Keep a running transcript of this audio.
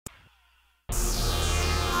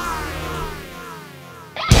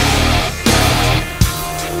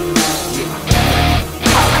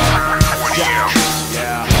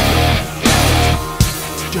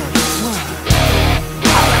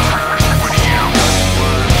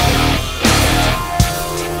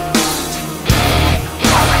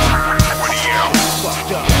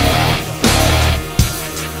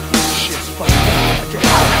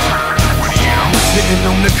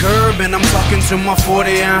to my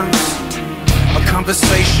 40 ounce. A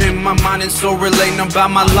conversation, my mind is so relating about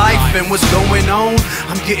my life and what's going on.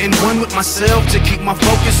 I'm getting one with myself to keep my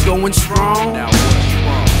focus going strong. I'm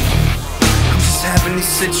just having these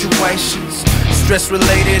situations, stress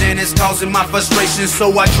related, and it's causing my frustration.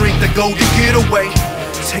 So I drink to go to get away,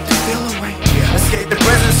 take the feel away, escape the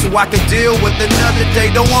present so I can deal with another day.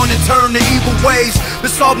 Don't wanna turn to evil ways to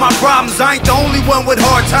solve my problems. I ain't the only one with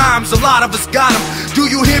hard times, a lot of us got them. Do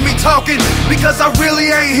you hear me talking? Because I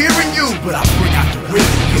really ain't hearing you, but I bring out the rhythm.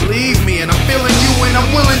 Believe me, and I'm feeling you, and I'm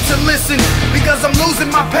willing to listen, because I'm losing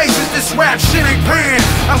my patience. This rap shit ain't paying.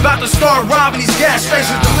 I'm about to start robbing these gas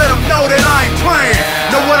stations to let them know that I ain't playing.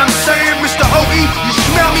 Know what I'm saying, Mr. OE? You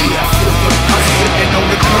smell me? I'm sitting on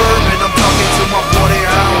the curb and I'm talking to my 40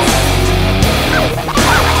 ounce.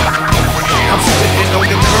 I'm sitting on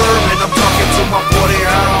the curb and I'm talking to my 40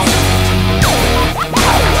 ounce.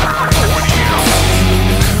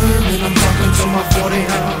 I'm talking to my 40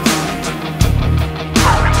 ounce.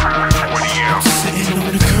 Sitting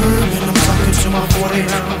on the curb and I'm talking to my 40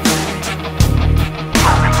 ounce.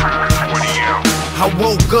 I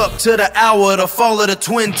woke up to the hour, the fall of the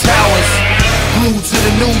Twin Towers. Glued to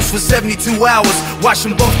the news for 72 hours,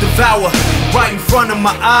 watching both devour. Right in front of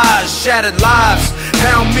my eyes, shattered lives.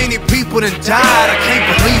 How many people done died, I can't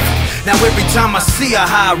believe it. Now every time I see a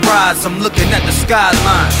high rise, I'm looking at the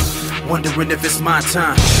skyline, wondering if it's my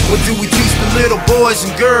time. What do we teach the little boys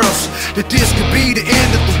and girls? That this could be the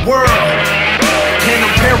end of the world. And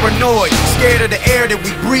I'm paranoid, scared of the air that we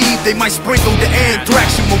breathe. They might sprinkle the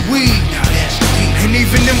anthrax in my weed. And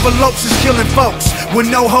even envelopes is killing folks with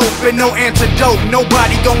no hope and no antidote.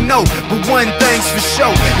 Nobody gon' know, but one thing's for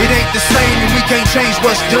sure, it ain't the same and we can't change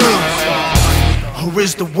what's done. Or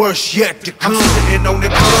is the worst yet to come? I'm sitting on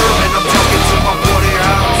the curb and I'm talking to my 40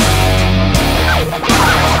 ounce.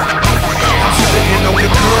 I'm sitting on the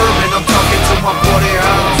curb and I'm talking to my 40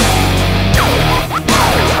 ounce.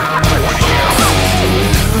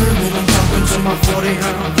 I'm talking to my 40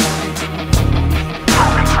 ounce.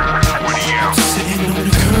 Sitting on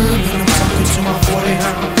the curb and I'm talking to my 40 ounce. Sitting on the curb and I'm talking to my 40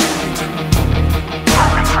 ounce.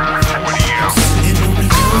 Sitting on the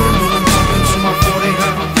curb and I'm talking to my 40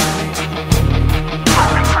 ounce.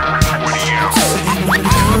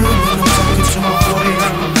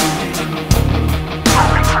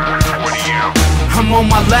 I'm on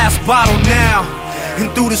my last bottle now, and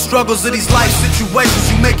through the struggles of these life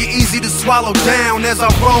situations, you make it easy to swallow down as I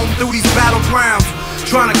roam through these battlegrounds.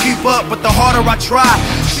 Trying to keep up, but the harder I try,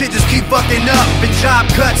 shit just keep fucking up. And job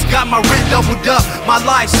cuts got my rent doubled up. My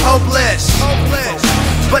life's hopeless.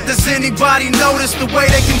 But does anybody notice the way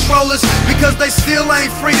they control us? Because they still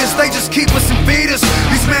ain't free us, they just keep us and feed us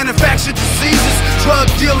these manufactured diseases, drug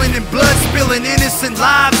dealing and blood spilling, innocent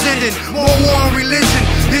lives ending, more war on religion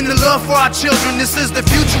than the love for our children. This is the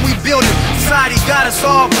future we building. Society got us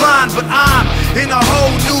all blind, but I'm in a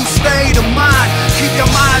whole new state of mind. Keep your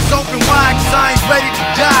eyes open wide, cause I ain't ready to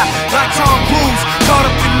die. Like Tom Cruise, caught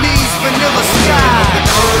up in these vanilla skies.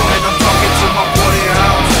 I'm talking to my